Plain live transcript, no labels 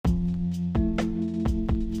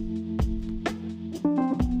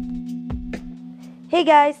Hey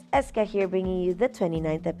guys, Eska here bringing you the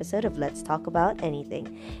 29th episode of Let's Talk About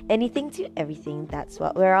Anything. Anything to everything, that's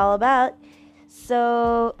what we're all about.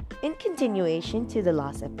 So, in continuation to the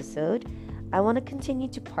last episode, I want to continue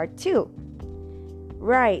to part 2.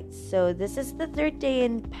 Right, so this is the third day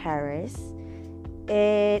in Paris.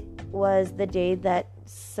 It was the day that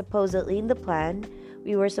supposedly in the plan,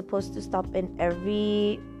 we were supposed to stop in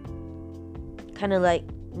every kind of like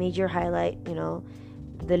major highlight,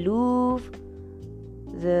 the Louvre,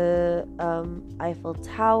 the Eiffel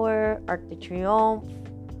Tower, Arc de Triomphe,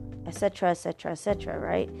 etc., etc., etc.,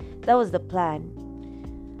 right? That was the plan.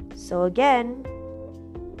 So again,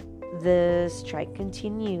 the strike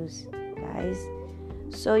continues, guys.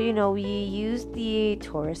 So, we used the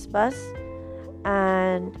tourist bus,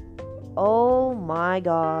 and oh my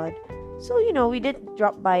god. So, we did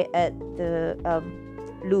drop by at the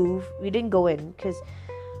Louvre. We didn't go in because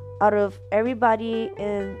out of everybody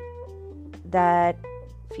in that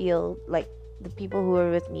field, like the people who were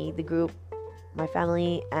with me, the group, my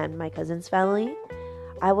family and my cousin's family,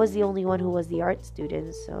 I was the only one who was the art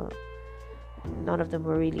student, so none of them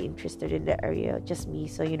were really interested in the area, just me.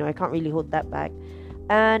 So I can't really hold that back.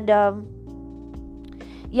 And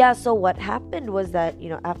so what happened was that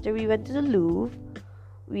after we went to the Louvre,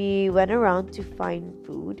 we went around to find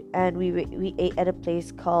food, and we ate at a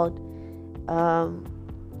place called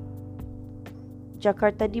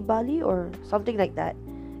Jakarta di Bali or something like that.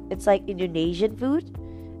 It's like Indonesian food.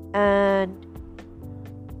 And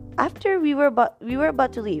after we were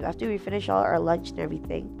about to leave, after we finished all our lunch and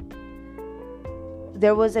everything,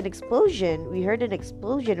 there was an explosion. We heard an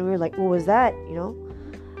explosion and we were like, what was that?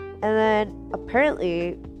 And then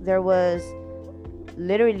apparently there was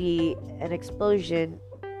literally an explosion,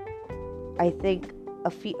 I think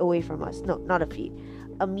a feet away from us. No, not a feet,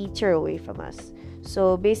 a meter away from us.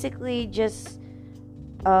 So basically just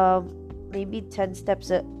maybe 10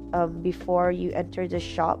 steps before you enter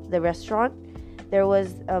the restaurant, there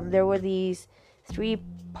were these 3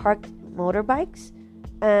 parked motorbikes,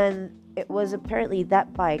 and it was apparently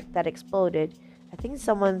that bike that exploded. I think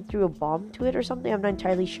someone threw a bomb to it or something. I'm not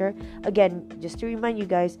entirely sure. Again, just to remind you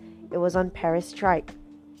guys, it was on Paris strike.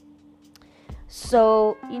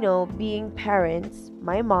 So, being parents,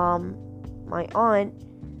 my mom, my aunt,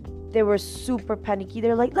 they were super panicky.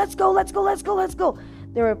 They're like, let's go.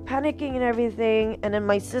 They were panicking and everything. And then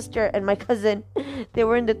my sister and my cousin, they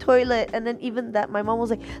were in the toilet. And then even that, my mom was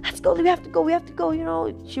like, let's go, we have to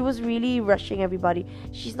go. She was really rushing everybody.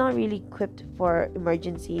 She's not really equipped for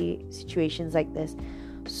emergency situations like this.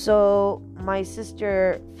 So my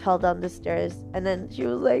sister fell down the stairs, and then she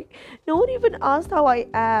was like, no one even asked how I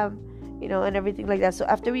am, and everything like that. So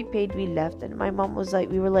after we paid, we left. And my mom was like,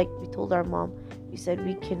 we told our mom, we said,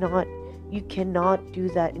 you cannot do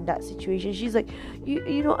that in that situation. She's like,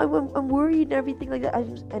 I'm worried and everything like that.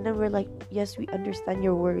 And then we're like, yes, we understand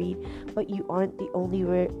you're worried, but you aren't the only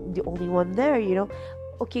one there.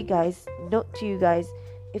 Okay, guys. Note to you guys: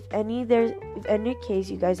 if any case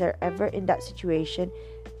you guys are ever in that situation,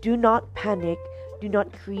 do not panic. Do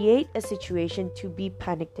not create a situation to be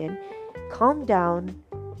panicked in. Calm down,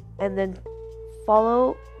 and then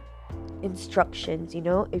follow instructions.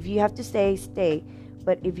 If you have to stay.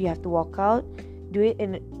 But if you have to walk out, do it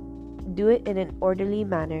in an orderly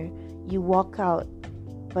manner. You walk out,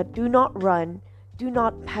 but do not run, do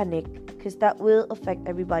not panic, because that will affect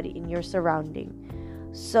everybody in your surrounding.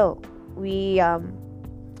 So we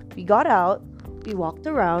got out, we walked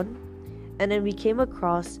around, and then we came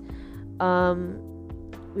across a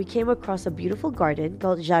beautiful garden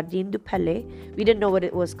called Jardin du Palais. We didn't know what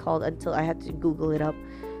it was called until I had to Google it up.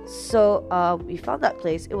 So we found that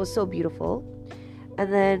place. It was so beautiful. And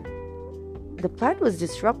then the plan was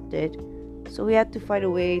disrupted, so we had to find a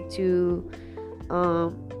way to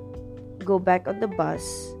go back on the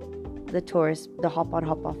bus, the hop-on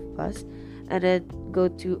hop-off bus, and then go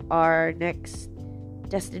to our next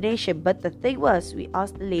destination. But the thing was, we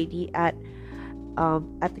asked the lady at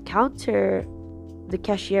the counter, the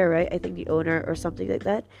cashier, right? I think the owner or something like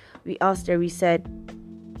that. We asked her. We said,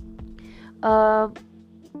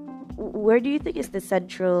 where do you think is the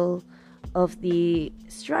central of the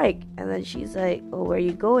strike? And then she's like, oh, where are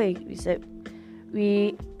you going? We said,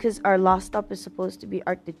 because our last stop is supposed to be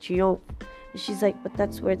Arc de Triomphe. And she's like, but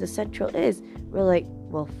that's where the central is. We're like,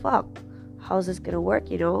 well, fuck, how's this gonna work?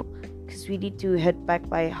 Because we need to head back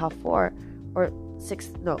by 4:30 or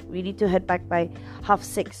 6. No, we need to head back by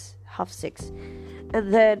 6:30.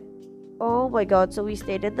 And then, oh my god, so we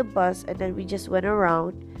stayed in the bus, and then we just went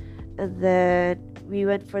around, and then we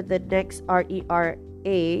went for the next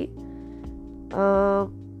RERA.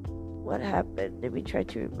 What happened? Let me try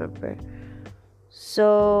to remember.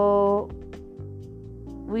 So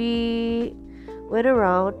we went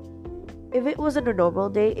around. If it wasn't a normal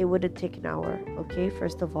day, it wouldn't take an hour. Okay,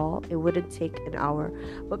 first of all, it wouldn't take an hour.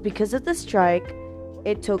 But because of the strike,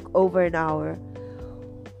 it took over an hour.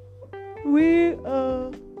 We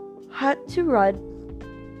had to run,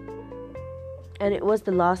 and it was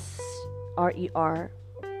the last RER.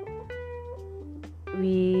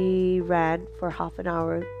 We ran for half an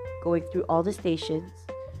hour, going through all the stations,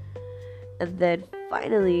 and then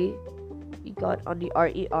finally we got on the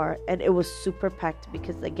RER, and it was super packed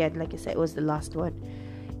because, again, like I said, it was the last one.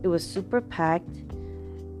 It was super packed,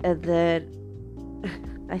 and then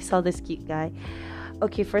I saw this cute guy.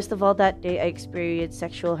 Okay, first of all, that day I experienced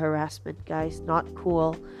sexual harassment, guys. Not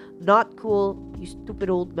cool. Not cool, you stupid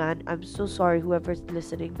old man. I'm so sorry, whoever's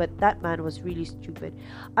listening, but that man was really stupid.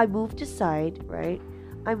 I moved aside, right?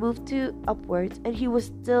 I moved to upwards, and he was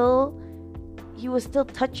still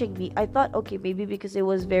touching me. I thought, okay, maybe because it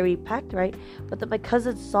was very packed, right? But then my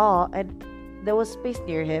cousin saw, and there was space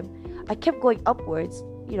near him. I kept going upwards,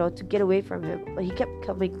 to get away from him, but he kept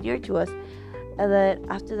coming near to us. And then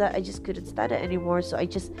after that, I just couldn't stand it anymore, so I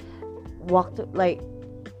just walked,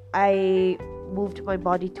 I moved my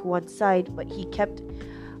body to one side, but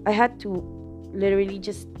I had to literally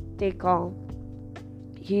just stay calm.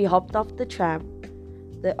 He hopped off the tram,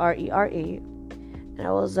 the RERA, and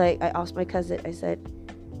I asked my cousin, I said,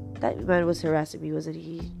 that man was harassing me, wasn't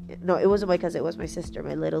he? No, it wasn't my cousin, it was my sister,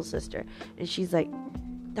 my little sister. And she's like,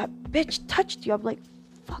 that bitch touched you. I'm like,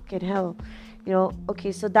 fucking hell.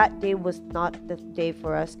 Okay, so that day was not the day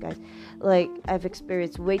for us, guys. I've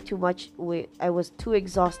experienced way too much. I was too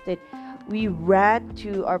exhausted. We ran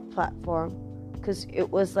to our platform because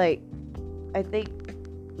it was I think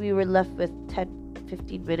we were left with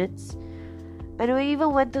 10-15 minutes. And we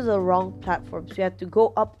even went to the wrong platform, so we had to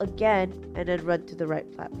go up again and then run to the right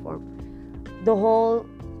platform. The whole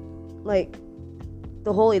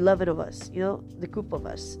 11 of us, the group of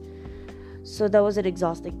us. So that was an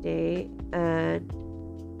exhausting day. And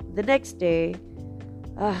the next day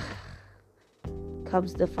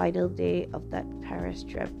comes the final day of that Paris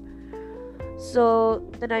trip. So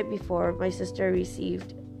the night before, my sister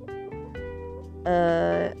received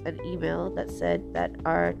an email that said that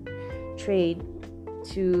our train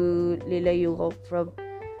to Lille Europe from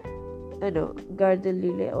Gare de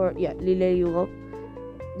Lille, Lille Europe,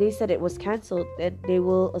 they said it was cancelled and they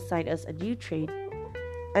will assign us a new train.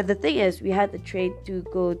 And the thing is, we had the train to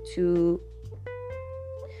go to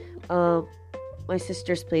my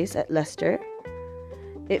sister's place at Leicester.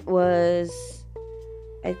 It was,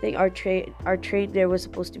 I think our train there was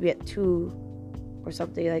supposed to be at 2 or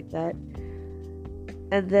something like that.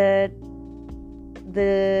 And then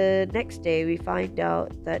the next day we find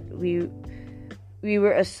out that we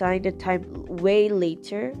were assigned a time way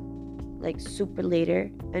later, super later,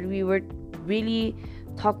 and we were really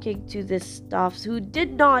talking to the staffs who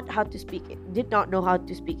did not know how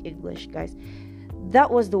to speak English, guys.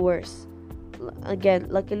 That was the worst. Again,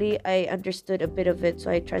 luckily I understood a bit of it,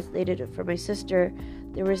 so I translated it for my sister.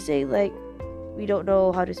 They were saying we don't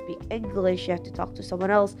know how to speak English, you have to talk to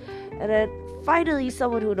someone else. And then finally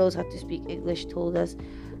someone who knows how to speak English told us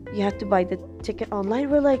you have to buy the ticket online.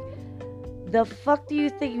 We're like, the fuck do you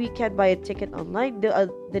think we can buy a ticket online?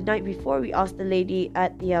 The night before, we asked the lady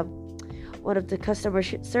at the one of the customer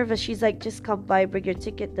service. She's like, just come by, bring your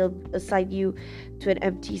ticket, they'll assign you to an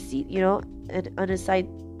empty seat, an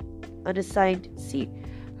unassigned seat.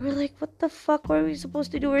 We're like, what the fuck? What are we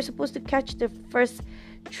supposed to do? We're supposed to catch the first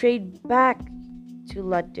train back to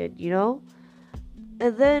London,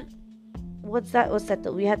 And then once that was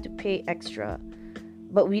settled, we had to pay extra,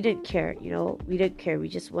 but we didn't care, we didn't care. We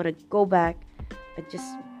just want to go back and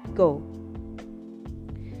just go.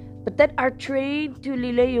 But then our train to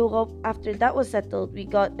Lille Europe, after that was settled, we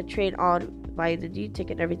got a train on by the new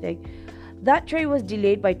ticket and everything. That train was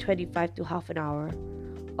delayed by 25 to half an hour.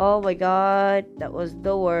 Oh my god, that was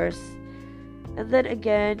the worst. And then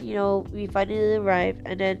again, we finally arrived,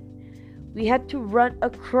 and then we had to run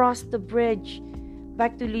across the bridge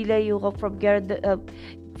back to Lille Europe from Gare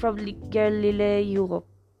Lille Europe,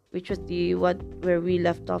 which was the one where we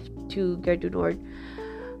left off, to Gare du Nord.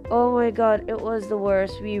 Oh my god, it was the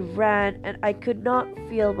worst. We ran and I could not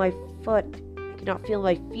feel my foot. I could not feel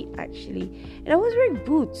my feet, actually. And I was wearing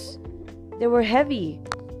boots. They were heavy.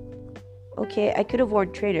 Okay, I could have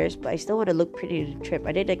worn trainers, but I still want to look pretty in the trip.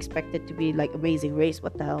 I didn't expect it to be Amazing Race.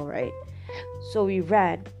 What the hell, right? So we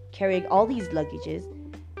ran, carrying all these luggages,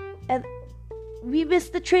 and we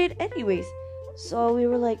missed the train anyways. So we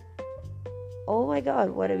were like, oh my god,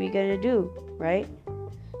 what are we gonna do, right?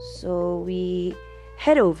 So we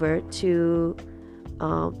head over to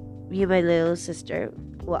me and my little sister.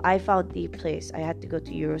 well, I found the place. I had to go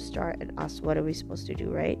to Eurostar and ask what are we supposed to do,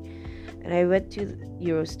 right? And I went to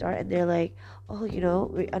Eurostar and they're like, oh,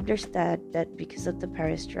 we understand that because of the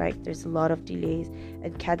Paris strike, there's a lot of delays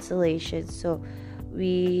and cancellations. So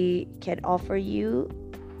we can offer you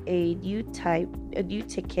a new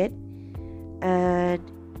ticket, and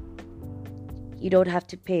you don't have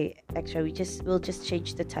to pay extra. We'll just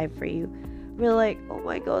change the time for you. We're like, oh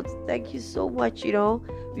my god, thank you so much.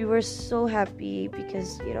 We were so happy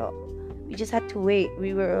because we just had to wait.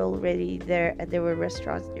 We were already there and there were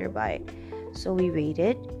restaurants nearby, so we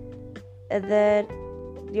waited. And then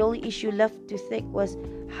the only issue left to think was,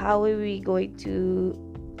 how are we going to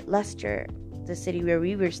Leicester, the city where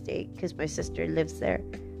we were staying, because my sister lives there,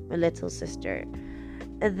 my little sister.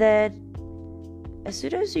 And then as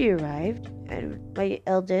soon as we arrived, and my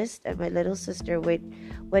eldest and my little sister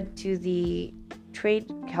went to the train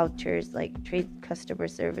counters, like train customer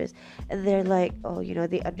service, and they're like, oh,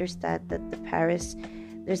 they understand that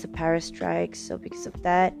there's a Paris strike, so because of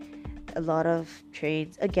that, a lot of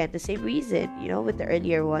trains, again, the same reason, with the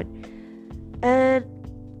earlier one, and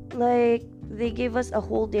like they gave us a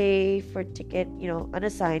whole day for ticket,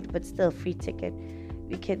 unassigned but still free ticket.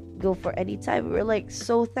 We can go for any time. We were like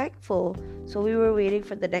so thankful. So we were waiting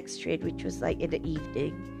for the next train, which was like in the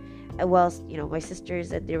evening, and whilst my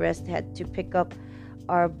sisters and the rest had to pick up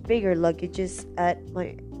our bigger luggages at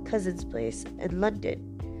my cousin's place in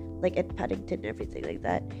London, like at Paddington and everything like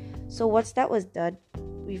that. So once that was done,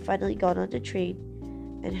 we finally got on the train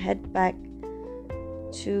and head back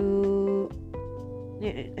to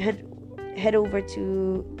head over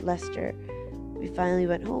to Leicester. We finally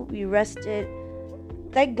went home. We rested.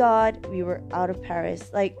 Thank God we were out of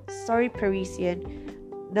Paris. Like, sorry, Parisian.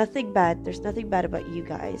 Nothing bad. There's nothing bad about you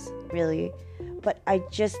guys, really. But I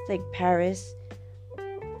just think Paris.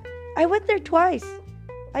 I went there twice.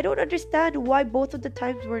 I don't understand why both of the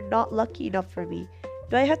times were not lucky enough for me.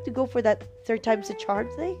 Do I have to go for that third time's a charm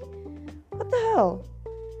thing? What the hell?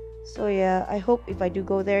 So yeah, I hope if I do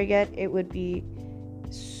go there again, it would be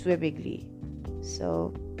swimmingly.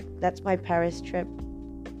 So that's my Paris trip.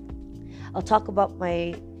 I'll talk about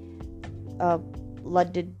my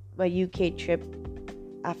my UK trip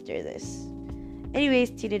after this.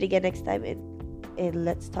 Anyways, tune in again next time in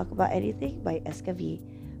Let's Talk About Anything by SKV.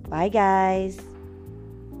 Bye guys.